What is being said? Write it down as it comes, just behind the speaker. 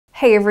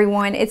Hey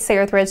everyone, it's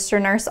Sarah with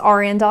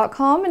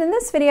RegisteredNurseRN.com, and in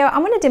this video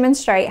I'm going to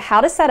demonstrate how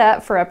to set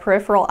up for a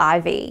peripheral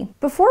IV.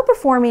 Before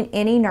performing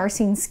any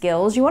nursing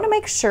skills, you want to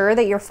make sure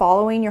that you're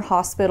following your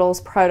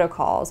hospital's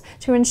protocols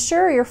to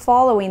ensure you're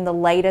following the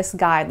latest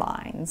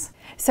guidelines.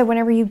 So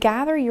whenever you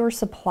gather your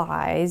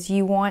supplies,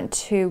 you want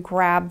to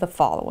grab the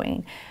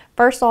following.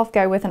 First off,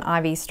 go with an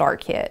IV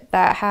start kit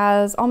that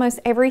has almost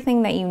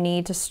everything that you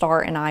need to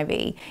start an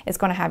IV. It's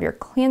going to have your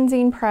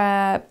cleansing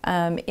prep,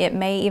 it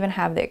may even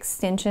have the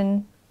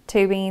extension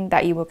tubing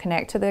that you will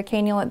connect to the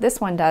cannula. This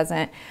one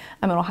doesn't.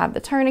 It'll have the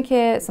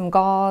tourniquet, some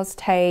gauze,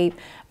 tape,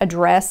 a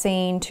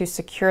dressing to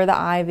secure the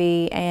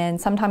IV, and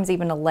sometimes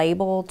even a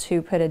label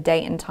to put a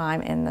date and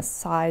time and the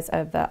size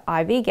of the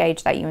IV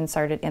gauge that you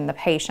inserted in the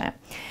patient.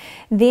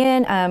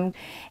 Then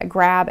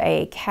grab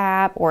a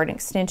cap or an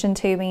extension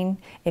tubing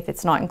if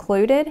it's not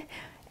included,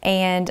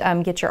 and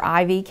get your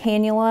IV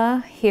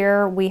cannula.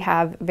 Here we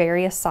have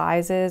various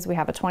sizes. We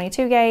have a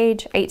 22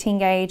 gauge, 18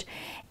 gauge,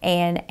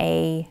 and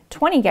a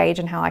 20 gauge,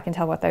 and how I can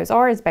tell what those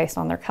are is based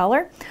on their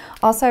color.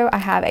 Also, I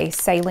have a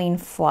saline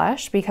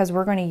flush because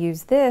we're going to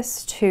use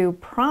this to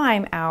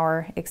prime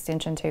our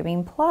extension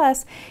tubing,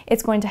 plus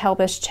it's going to help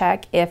us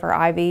check if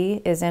our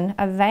IV is in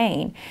a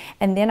vein.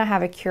 And then I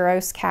have a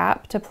Curos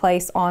Cap to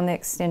place on the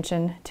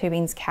extension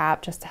tubing's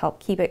cap just to help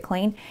keep it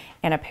clean,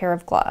 and a pair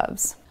of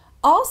gloves.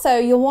 Also,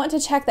 you'll want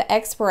to check the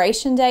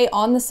expiration date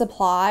on the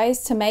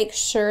supplies to make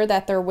sure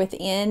that they're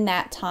within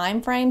that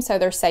time frame so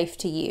they're safe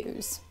to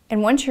use.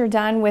 And once you're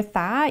done with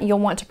that, you'll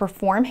want to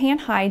perform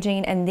hand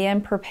hygiene and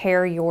then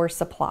prepare your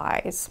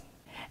supplies.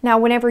 Now,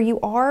 whenever you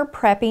are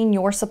prepping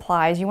your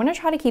supplies, you want to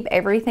try to keep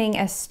everything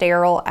as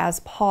sterile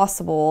as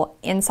possible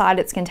inside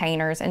its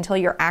containers until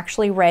you're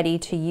actually ready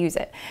to use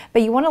it.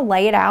 But you want to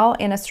lay it out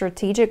in a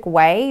strategic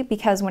way,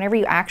 because whenever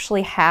you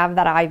actually have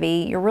that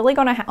IV, you're really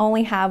going to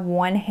only have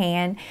one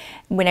hand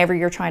whenever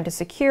you're trying to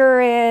secure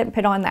it,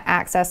 put on the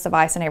access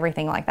device and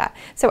everything like that.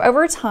 So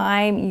over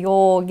time,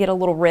 you'll get a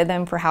little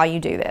rhythm for how you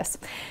do this.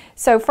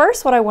 So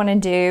first, what I want to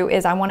do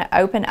is I want to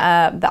open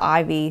up the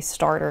IV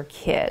starter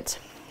kit.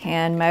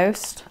 And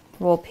most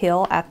will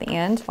peel at the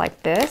end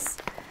like this.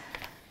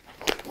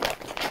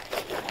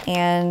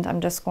 And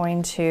I'm just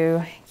going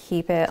to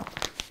keep it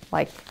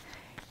like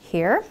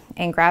here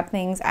and grab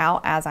things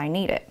out as I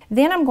need it.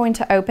 Then I'm going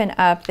to open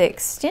up the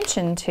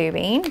extension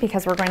tubing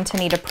because we're going to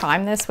need to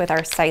prime this with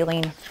our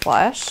saline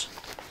flush.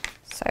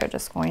 So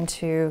just going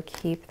to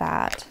keep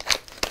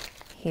that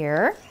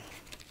here.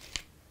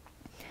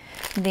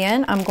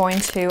 Then I'm going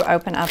to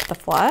open up the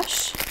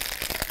flush.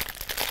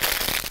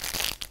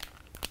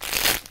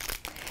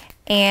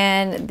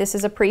 And this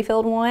is a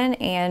pre-filled one,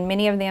 and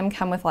many of them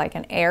come with like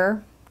an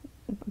air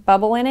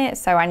bubble in it,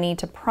 so I need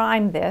to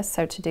prime this.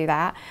 So to do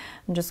that,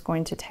 I'm just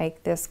going to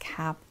take this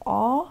cap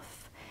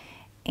off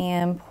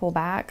and pull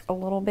back a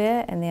little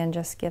bit and then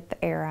just get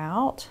the air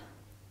out.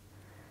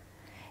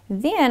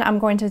 Then I'm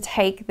going to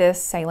take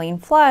this saline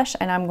flush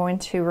and I'm going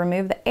to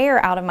remove the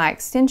air out of my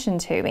extension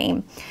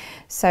tubing.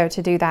 So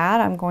to do that,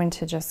 I'm going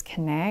to just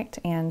connect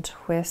and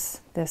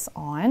twist this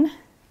on.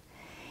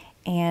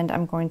 And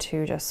I'm going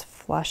to just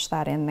flush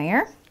that in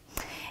there.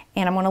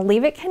 And I'm going to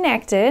leave it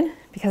connected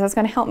because that's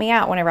going to help me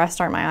out whenever I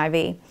start my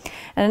IV.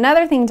 And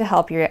another thing to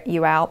help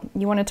you out,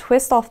 you want to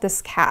twist off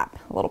this cap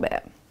a little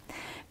bit,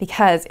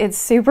 because it's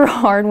super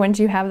hard once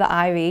you have the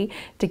IV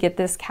to get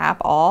this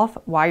cap off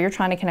while you're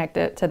trying to connect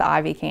it to the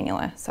IV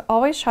cannula. So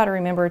always try to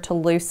remember to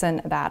loosen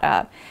that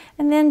up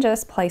and then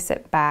just place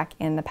it back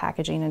in the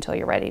packaging until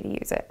you're ready to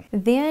use it.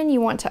 Then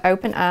you want to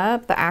open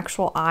up the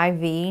actual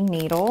IV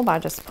needle by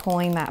just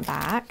pulling that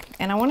back.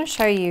 And I want to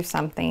show you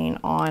something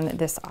on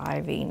this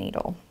IV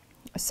needle.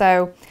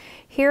 So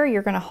here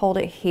you're going to hold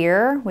it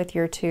here with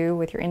your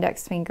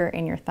index finger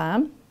and your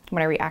thumb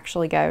whenever you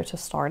actually go to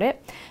start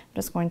it. I'm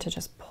just going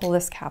to pull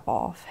this cap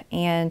off,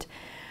 and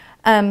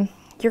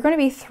you're going to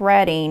be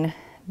threading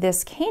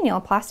this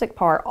cannula plastic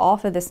part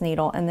off of this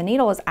needle, and the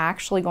needle is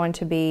actually going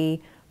to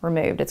be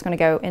removed. It's going to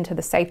go into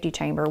the safety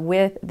chamber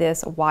with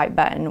this white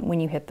button when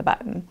you hit the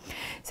button.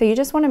 So you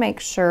just want to make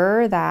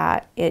sure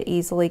that it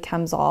easily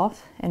comes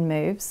off and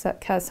moves,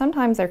 because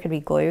sometimes there could be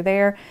glue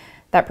there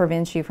that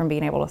prevents you from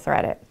being able to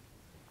thread it.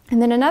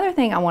 And then another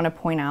thing I want to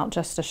point out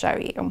just to show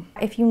you,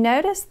 if you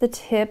notice the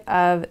tip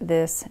of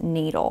this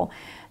needle,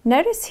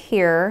 notice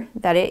here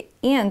that it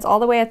ends all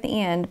the way at the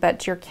end,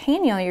 but your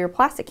cannula, your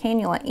plastic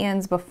cannula,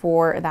 ends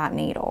before that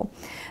needle.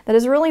 That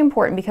is really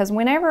important because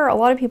whenever a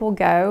lot of people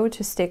go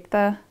to stick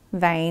the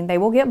vein, they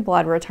will get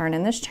blood return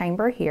in this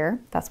chamber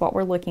here. That's what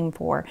we're looking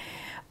for.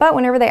 But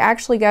whenever they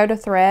actually go to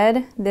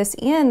thread this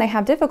in, they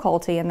have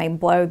difficulty and they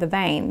blow the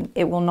vein.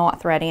 It will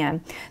not thread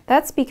in.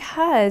 That's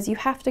because you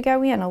have to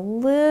go in a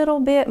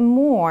little bit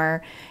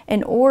more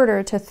in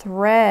order to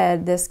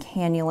thread this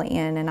cannula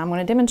in. And I'm going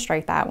to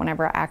demonstrate that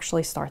whenever I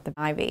actually start the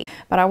IV.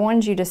 But I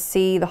wanted you to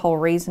see the whole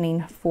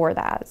reasoning for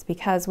that. It's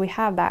because we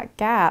have that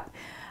gap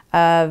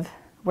of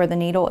where the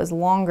needle is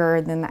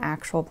longer than the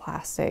actual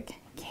plastic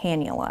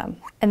cannula.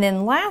 And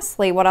then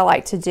lastly, what I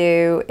like to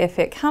do, if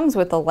it comes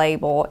with a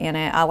label in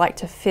it, I like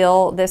to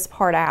fill this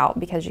part out,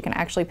 because you can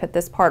actually put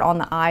this part on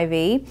the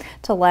IV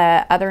to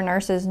let other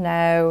nurses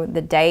know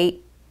the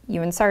date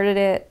you inserted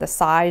it, the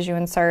size you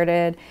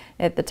inserted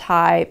it, the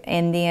type,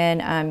 and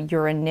then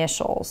your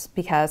initials,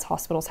 because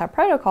hospitals have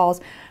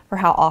protocols for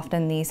how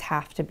often these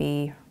have to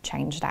be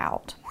changed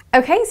out.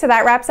 Okay, so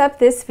that wraps up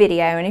this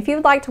video, and if you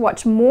would like to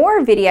watch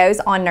more videos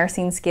on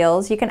nursing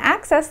skills, you can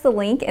access the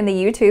link in the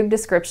YouTube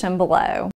description below.